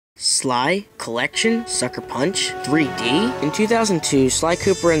Sly Collection Sucker Punch 3D? In 2002, Sly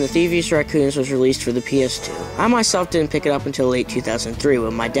Cooper and the Thievius Raccoons was released for the PS2. I myself didn't pick it up until late 2003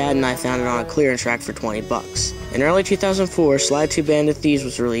 when my dad and I found it on a clearance rack for $20. In early 2004, Sly 2 Band of Thieves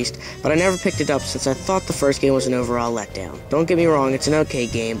was released, but I never picked it up since I thought the first game was an overall letdown. Don't get me wrong, it's an okay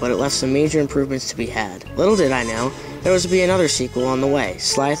game, but it left some major improvements to be had. Little did I know, there was to be another sequel on the way,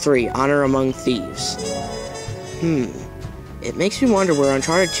 Sly 3 Honor Among Thieves. It makes me wonder where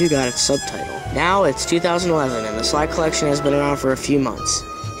Uncharted 2 got its subtitle. Now it's 2011 and the Sly Collection has been around for a few months.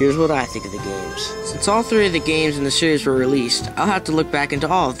 Here's what I think of the games. Since all three of the games in the series were released, I'll have to look back into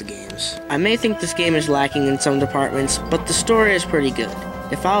all of the games. I may think this game is lacking in some departments, but the story is pretty good.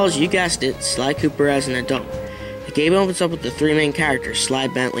 It follows, you guessed it, Sly Cooper as an adult. The game opens up with the three main characters, Sly,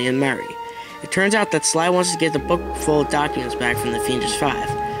 Bentley, and Mary. It turns out that Sly wants to get the book full of documents back from the Fiendish Five,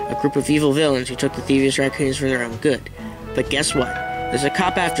 a group of evil villains who took the Thievius Raccoons for their own good. But guess what? There's a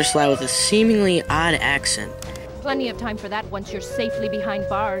cop after Sly with a seemingly odd accent. Plenty of time for that once you're safely behind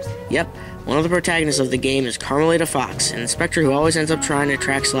bars. Yep, one of the protagonists of the game is Carmelita Fox, an inspector who always ends up trying to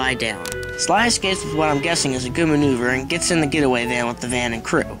track Sly down. Sly escapes with what I'm guessing is a good maneuver and gets in the getaway van with the van and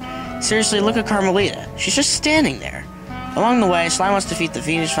crew. Seriously, look at Carmelita. She's just standing there. Along the way, Sly must defeat the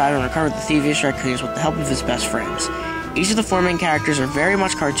Fiendish Five and recover the Thievius Raccoons with the help of his best friends. Each of the four main characters are very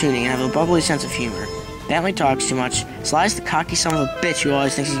much cartoony and have a bubbly sense of humor. Bentley talks too much, Sly's the cocky son of a bitch who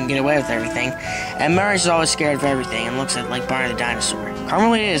always thinks he can get away with everything, and Murray's always scared of everything and looks like Barney the dinosaur.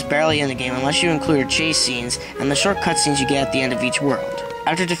 Carmelita is barely in the game unless you include her chase scenes and the short cutscenes you get at the end of each world.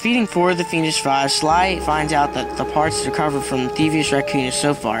 After defeating four of the Fiendish Five, Sly finds out that the parts recovered from the Thievius Raccoons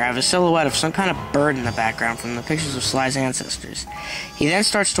so far have a silhouette of some kind of bird in the background from the pictures of Sly's ancestors. He then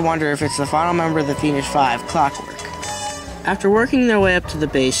starts to wonder if it's the final member of the Fiendish Five, Clockwork. After working their way up to the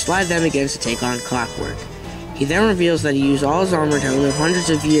base, Sly then begins to take on Clockwork. He then reveals that he used all his armor to live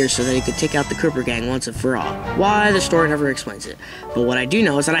hundreds of years so that he could take out the Cooper gang once and for all. Why, the story never explains it. But what I do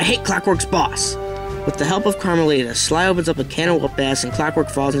know is that I hate Clockwork's boss. With the help of Carmelita, Sly opens up a can of whoop ass and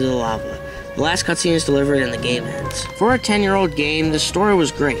Clockwork falls into the lava. The last cutscene is delivered and the game ends. For a 10-year-old game, the story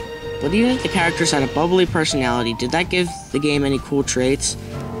was great. But even if the characters had a bubbly personality, did that give the game any cool traits?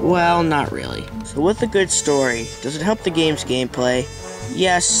 Well, not really. So with a good story, does it help the game's gameplay?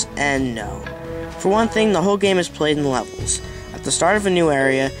 Yes and no. For one thing, the whole game is played in levels. At the start of a new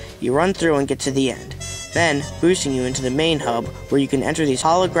area, you run through and get to the end, then boosting you into the main hub where you can enter these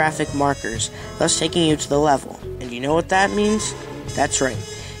holographic markers, thus taking you to the level. And you know what that means? That's right,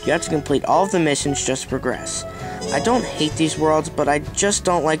 you have to complete all of the missions just to progress. I don't hate these worlds, but I just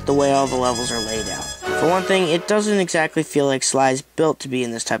don't like the way all the levels are laid out. For one thing, it doesn't exactly feel like Sly's built to be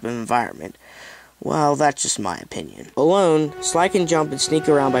in this type of environment. Well, that's just my opinion. Alone, Sly can jump and sneak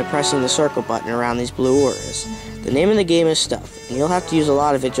around by pressing the circle button around these blue auras. The name of the game is Stealth, and you'll have to use a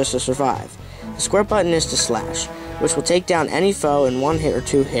lot of it just to survive. The square button is to slash, which will take down any foe in one hit or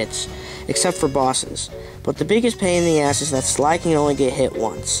two hits, except for bosses. But the biggest pain in the ass is that Sly can only get hit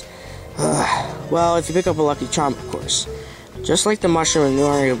once. Well, if you pick up a Lucky Charm, of course. Just like the mushroom in New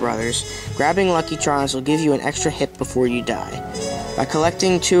Mario Brothers, grabbing Lucky Charms will give you an extra hit before you die. By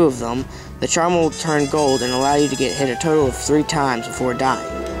collecting 2 of them, the charm will turn gold and allow you to get hit a total of 3 times before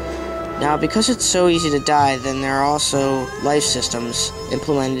dying. Now, because it's so easy to die, then there are also life systems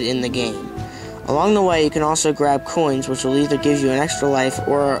implemented in the game. Along the way, you can also grab coins, which will either give you an extra life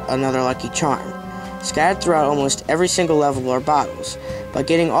or another lucky charm. Scattered throughout almost every single level are bottles. By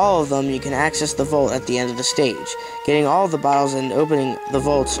getting all of them, you can access the vault at the end of the stage. Getting all of the bottles and opening the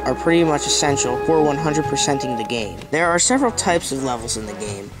vaults are pretty much essential for 100%ing the game. There are several types of levels in the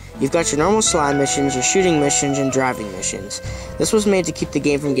game. You've got your normal slime missions, your shooting missions, and driving missions. This was made to keep the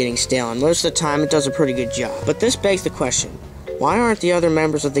game from getting stale, and most of the time it does a pretty good job. But this begs the question, why aren't the other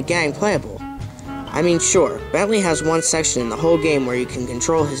members of the gang playable? I mean, sure, Bentley has one section in the whole game where you can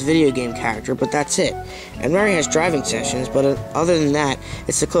control his video game character, but that's it. And Mary has driving sessions, but other than that,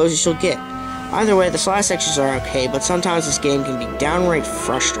 it's the closest you'll get. Either way, the Sly sections are okay, but sometimes this game can be downright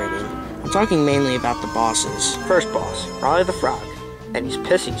frustrating. I'm talking mainly about the bosses. First boss, Raleigh the Frog, and he's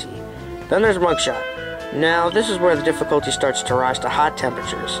piss easy. Then there's Mugshot. Now, this is where the difficulty starts to rise to hot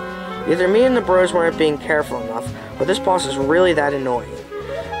temperatures. Either me and the bros weren't being careful enough, or this boss is really that annoying.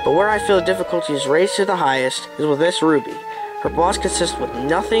 But where I feel the difficulty is raised to the highest is with this Ruby. Her boss consists with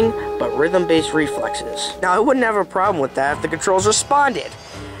nothing but rhythm-based reflexes. Now, I wouldn't have a problem with that if the controls responded.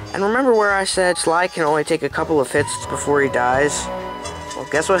 And remember where I said Sly can only take a couple of hits before he dies? Well,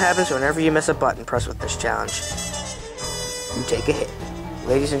 guess what happens whenever you miss a button press with this challenge? You take a hit.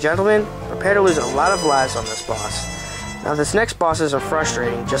 Ladies and gentlemen, prepare to lose a lot of lives on this boss. Now, this next boss isn't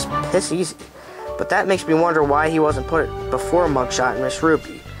frustrating, just piss easy. But that makes me wonder why he wasn't put before Mugshot and Miss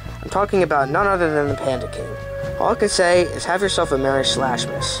Ruby. I'm talking about none other than the Panda King. All I can say is have yourself a merry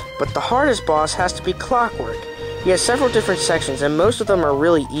Slashmas. But the hardest boss has to be Clockwork. He has several different sections, and most of them are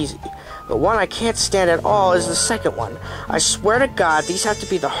really easy. But one I can't stand at all is the second one. I swear to God, these have to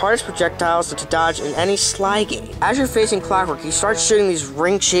be the hardest projectiles to dodge in any Sly game. As you're facing Clockwork, he starts shooting these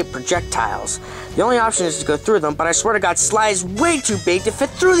ring-shaped projectiles. The only option is to go through them, but I swear to God, Sly is way too big to fit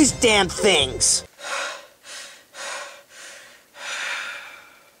through these damn things!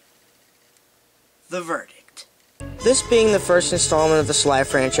 The verdict. This being the first installment of the Sly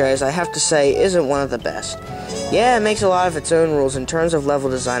franchise, I have to say, isn't one of the best. Yeah, it makes a lot of its own rules in terms of level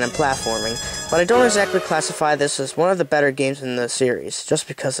design and platforming, but I don't exactly classify this as one of the better games in the series, just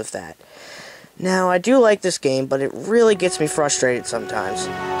because of that. Now, I do like this game, but it really gets me frustrated sometimes.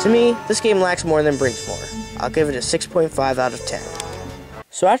 To me, this game lacks more than brings more. I'll give it a 6.5 out of 10.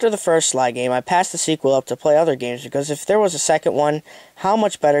 So after the first Sly game, I passed the sequel up to play other games, because if there was a second one, how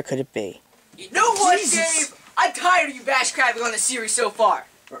much better could it be? You know what, Dave? I'm tired of you bash crapping on the series so far.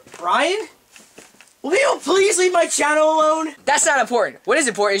 Brian? Will you please leave my channel alone? That's not important. What is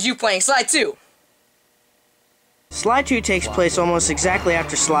important is you playing Sly 2. Sly 2 takes place almost exactly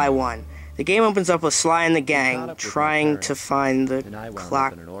after Sly 1. The game opens up with Sly and the gang trying to find the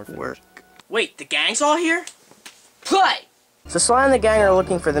clockwork. Wait, the gang's all here? Play! So Sly and the gang are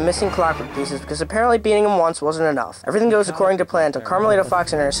looking for the missing clockwork pieces because apparently beating them once wasn't enough. Everything goes according to plan until Carmelita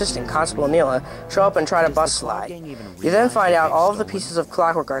Fox and her assistant, Constable Neela, show up and try to bust Sly. You then find out all of the pieces of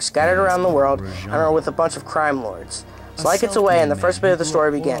clockwork are scattered around the world and are with a bunch of crime lords. Sly gets away and the first bit of the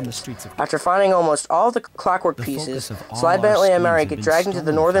story begins. After finding almost all of the clockwork pieces, Sly, Bentley, and Mary get dragged into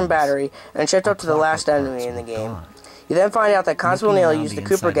the Northern Battery and shipped up to the last enemy in the game. You then find out that Constable Neela used the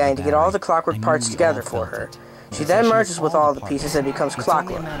Cooper gang to get all the clockwork parts together for her. She then merges with all the pieces and becomes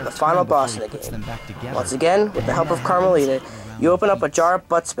Clockwork, the final boss of the game. Once again, with the help of Carmelita, you open up a jar of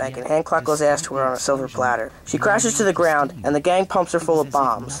butt spank and hand Clockwork's ass to her on a silver platter. She crashes to the ground, and the gang pumps her full of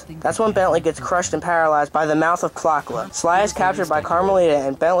bombs. That's when Bentley gets crushed and paralyzed by the mouth of Clockwork. Sly is captured by Carmelita,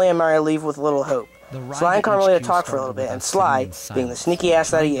 and Bentley and Mary leave with little hope. Sly and Carmelita talk for a little bit, and Sly, being the sneaky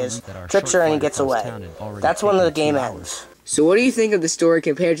ass that he is, tricks her and he gets away. That's when the game ends. So what do you think of the story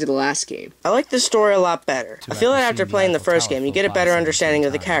compared to the last game? I like this story a lot better. I feel that after playing the first game, you get a better understanding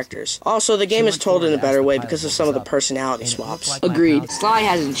of the characters. Also, the game is told in a better way because of some of the personality swaps. Agreed. Sly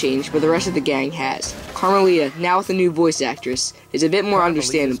hasn't changed, but the rest of the gang has. Carmelita, now with a new voice actress, is a bit more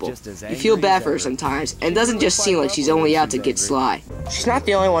understandable. You feel bad for her sometimes, and it doesn't just seem like she's only out to get Sly. She's not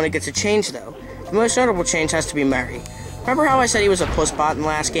the only one who gets a change, though. The most notable change has to be Mary. Remember how I said he was a pussbot in the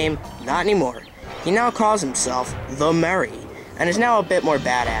last game? Not anymore. He now calls himself The Mary, and is now a bit more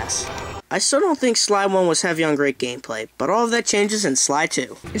badass. I still don't think Sly 1 was heavy on great gameplay, but all of that changes in Sly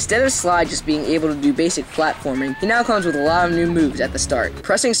 2. Instead of Sly just being able to do basic platforming, he now comes with a lot of new moves at the start.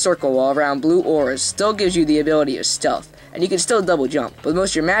 Pressing circle while around blue auras still gives you the ability of stealth, and you can still double jump, but the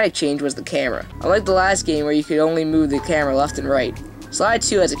most dramatic change was the camera. Unlike the last game where you could only move the camera left and right, Sly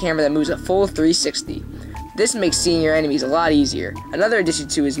 2 has a camera that moves a full 360. This makes seeing your enemies a lot easier. Another addition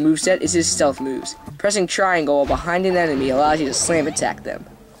to his moveset is his stealth moves. Pressing triangle while behind an enemy allows you to slam attack them.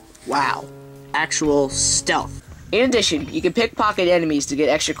 Wow. Actual stealth. In addition, you can pickpocket enemies to get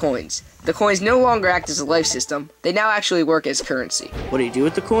extra coins. The coins no longer act as a life system, they now actually work as currency. What do you do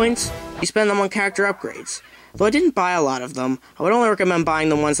with the coins? You spend them on character upgrades. Though I didn't buy a lot of them, I would only recommend buying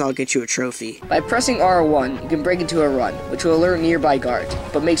the ones that'll get you a trophy. By pressing R1, you can break into a run, which will alert nearby guards,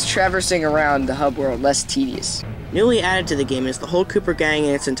 but makes traversing around the hub world less tedious. Newly added to the game is the whole Cooper gang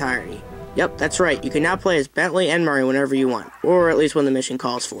in its entirety. Yep, that's right, you can now play as Bentley and Murray whenever you want, or at least when the mission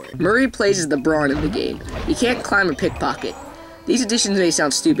calls for it. Murray plays as the brawn of the game. He can't climb or pickpocket. These additions may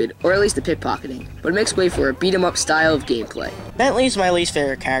sound stupid, or at least the pickpocketing, but it makes way for a beat-em-up style of gameplay. Bentley's my least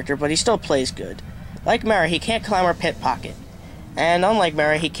favorite character, but he still plays good. Like Mary, he can't climb or pickpocket. And unlike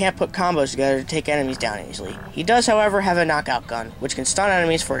Mary, he can't put combos together to take enemies down easily. He does, however, have a knockout gun, which can stun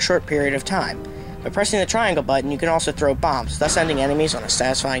enemies for a short period of time. By pressing the triangle button, you can also throw bombs, thus ending enemies on a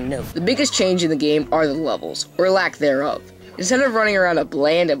satisfying note. The biggest change in the game are the levels, or lack thereof. Instead of running around a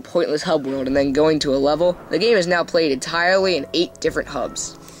bland and pointless hub world and then going to a level, the game is now played entirely in 8 different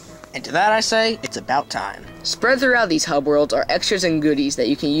hubs. And to that I say, it's about time. Spread throughout these hub worlds are extras and goodies that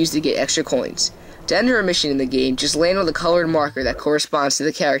you can use to get extra coins. To enter a mission in the game, just land on the colored marker that corresponds to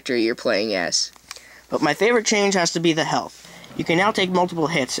the character you're playing as. But my favorite change has to be the health. You can now take multiple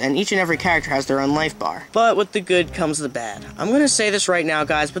hits, and each and every character has their own life bar. But with the good comes the bad. I'm gonna say this right now,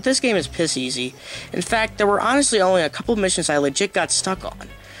 guys, but this game is piss easy. In fact, there were honestly only a couple missions I legit got stuck on.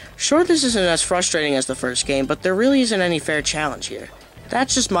 Sure, this isn't as frustrating as the first game, but there really isn't any fair challenge here.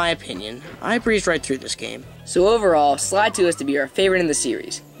 That's just my opinion. I breezed right through this game. So overall, Sly 2 is to be our favorite in the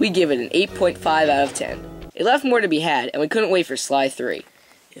series. We give it an 8.5 out of 10. It left more to be had, and we couldn't wait for Sly 3.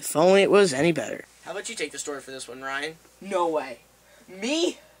 If only it was any better. How about you take the story for this one, Ryan? No way.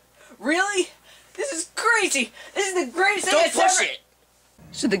 Me? Really? This is crazy! This is the greatest thing Don't push it!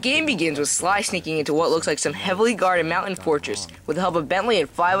 So the game begins with Sly sneaking into what looks like some heavily guarded mountain fortress with the help of Bentley and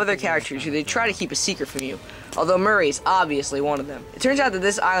 5 other characters who they try to keep a secret from you, although Murray is obviously one of them. It turns out that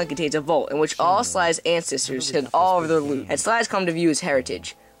this island contains a vault in which all Sly's ancestors hid all of their loot, and Sly has come to view his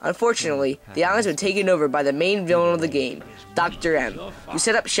heritage. Unfortunately, the island's been taken over by the main villain of the game, Dr. M, who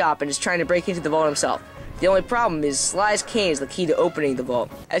set up shop and is trying to break into the vault himself. The only problem is Sly's cane is the key to opening the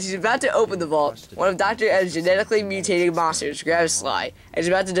vault. As he's about to open the vault, one of Dr. M's genetically mutated monsters grabs Sly and is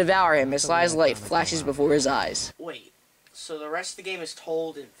about to devour him as Sly's life flashes before his eyes. Wait, so the rest of the game is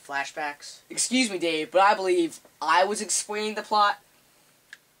told in flashbacks? Excuse me, Dave, but I believe I was explaining the plot.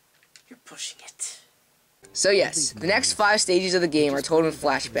 You're pushing it. So yes, the next 5 stages of the game are told in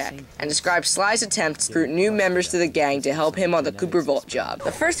flashback, and describe Sly's attempts to recruit new members to the gang to help him on the Cooper Vault job.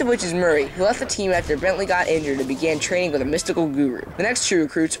 The first of which is Murray, who left the team after Bentley got injured and began training with a mystical guru. The next 2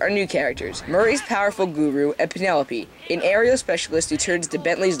 recruits are new characters, Murray's powerful guru and Penelope, an aerial specialist who turns to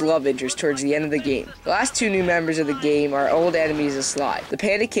Bentley's love interest towards the end of the game. The last 2 new members of the game are old enemies of Sly, the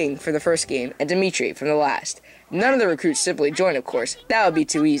Panda King from the first game, and Dimitri from the last. None of the recruits simply join, of course. That would be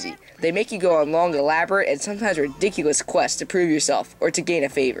too easy. They make you go on long, elaborate, and sometimes ridiculous quests to prove yourself or to gain a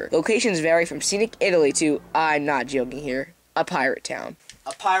favor. Locations vary from scenic Italy to, I'm not joking here, a pirate town.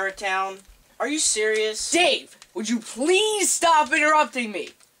 A pirate town? Are you serious? Dave, would you please stop interrupting me?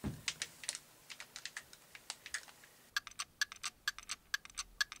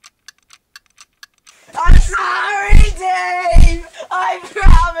 I'm sorry, Dave! I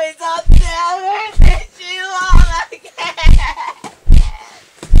promise I'll never piss you off again!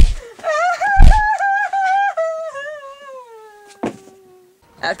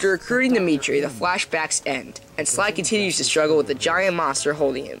 After recruiting Dimitri, the flashbacks end, and Sly continues to struggle with the giant monster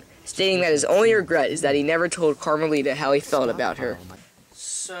holding him, stating that his only regret is that he never told Carmelita how he felt about her.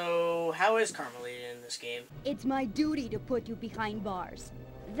 So, how is Carmelita in this game? It's my duty to put you behind bars.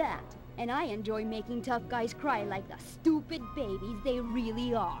 That, and I enjoy making tough guys cry like the stupid babies they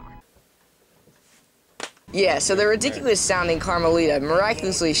really are. Yeah, so the ridiculous-sounding Carmelita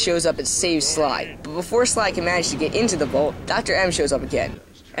miraculously shows up and saves Sly, but before Sly can manage to get into the vault, Dr. M shows up again.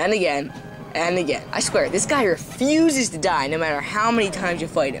 And again. And again. I swear, this guy refuses to die no matter how many times you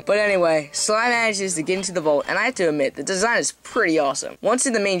fight him. But anyway, Sly manages to get into the vault, and I have to admit, the design is pretty awesome. Once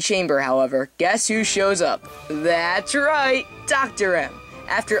in the main chamber, however, guess who shows up? That's right, Dr. M.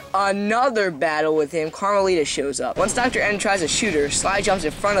 After another battle with him, Carmelita shows up. Once Dr. M tries to shoot her, Sly jumps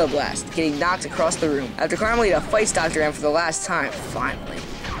in front of the blast, getting knocked across the room. After Carmelita fights Dr. M for the last time, finally.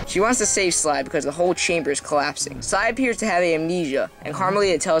 She wants to save Sly because the whole chamber is collapsing. Sly appears to have amnesia, and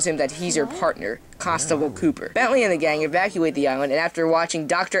Carmelita tells him that he's her partner, Constable Cooper. Bentley and the gang evacuate the island, and after watching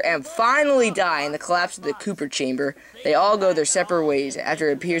Dr. M finally die in the collapse of the Cooper chamber, they all go their separate ways after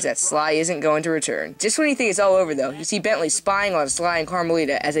it appears that Sly isn't going to return. Just when you think it's all over though, you see Bentley spying on Sly and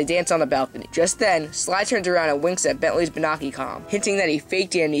Carmelita as they dance on the balcony. Just then, Sly turns around and winks at Bentley's Binoculcom, hinting that he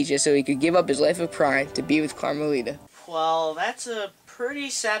faked amnesia so he could give up his life of crime to be with Carmelita. Well, that's a pretty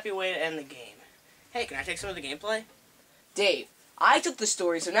sappy way to end the game. Hey, can I take some of the gameplay? Dave, I took the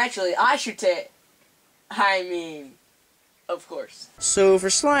story, so naturally I should take... Of course. So for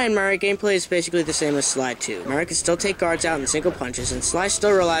Sly and Murray, gameplay is basically the same as Sly 2. Murray can still take guards out in single punches, and Sly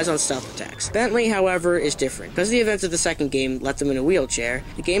still relies on stealth attacks. Bentley, however, is different. Because the events of the second game let them in a wheelchair,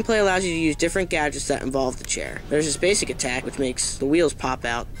 the gameplay allows you to use different gadgets that involve the chair. There's his basic attack, which makes the wheels pop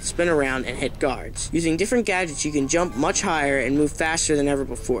out, spin around, and hit guards. Using different gadgets, you can jump much higher and move faster than ever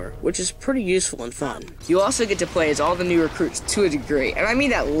before, which is pretty useful and fun. You also get to play as all the new recruits to a degree, and I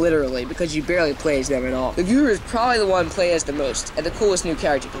mean that literally, because you barely play as them at all. The Guru is probably the one played as the most, and the coolest new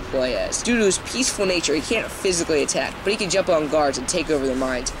character you can play as. Due to his peaceful nature, he can't physically attack, but he can jump on guards and take over their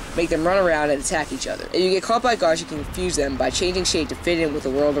minds, make them run around and attack each other. If you get caught by guards, you can confuse them by changing shape to fit in with the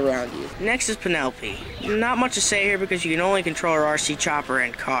world around you. Next is Penelope. Not much to say here because you can only control her RC chopper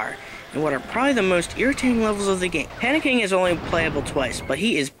and car, in what are probably the most irritating levels of the game. Panicking is only playable twice, but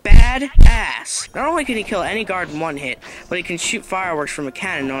he is badass. Not only can he kill any guard in one hit, but he can shoot fireworks from a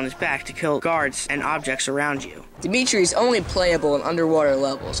cannon on his back to kill guards and objects around you. Dimitri is only playable in underwater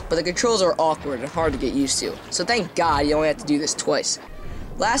levels, but the controls are awkward and hard to get used to, so thank God you only have to do this twice.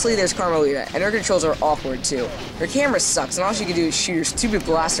 Lastly, there's Carmelita, and her controls are awkward too. Her camera sucks, and all she can do is shoot her stupid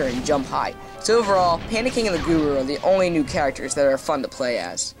blaster and jump high. So overall, Panda King and the Guru are the only new characters that are fun to play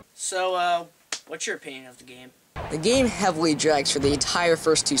as. So, what's your opinion of the game? The game heavily drags for the entire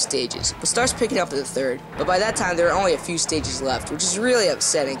first 2 stages, but starts picking up in the third, but by that time there are only a few stages left, which is really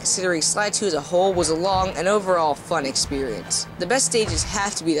upsetting considering Sly 2 as a whole was a long and overall fun experience. The best stages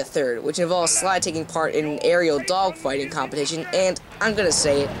have to be the third, which involves Sly taking part in an aerial dogfighting competition, and I'm gonna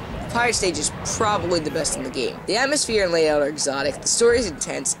say it, the pirate stage is probably the best in the game. The atmosphere and layout are exotic, the story is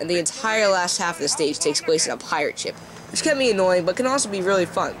intense, and the entire last half of the stage takes place in a pirate ship, which can be annoying, but can also be really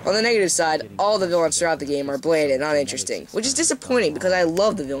fun. On the negative side, all the villains throughout the game are bland and uninteresting, which is disappointing because I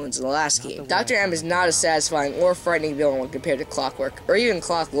love the villains in the last game. Dr. M is not a satisfying or frightening villain when compared to Clockwork, or even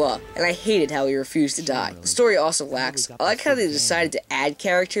Clockla, and I hated how he refused to die. The story also lacks. I like how they decided to add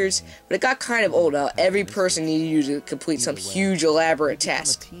characters, but it got kind of old how every person needed you to complete some huge elaborate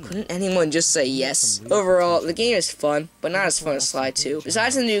task. Couldn't anyone just say yes? Overall, the game is fun, but not as fun as Sly 2.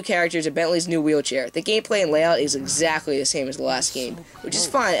 Besides the new characters and Bentley's new wheelchair, the gameplay and layout is exactly the same as the last game, which is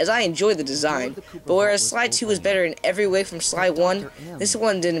fine as I enjoyed the design, but whereas Sly 2 was better in every way from Sly 1, this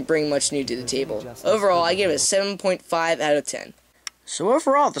one didn't bring much new to the table. Overall, I give it a 7.5 out of 10. So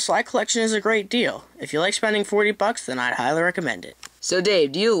overall, the Sly collection is a great deal. If you like spending $40, then I'd highly recommend it. So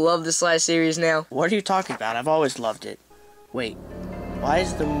Dave, do you love the Sly series now? What are you talking about? I've always loved it. Wait, why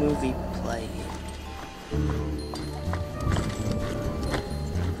is the movie playing?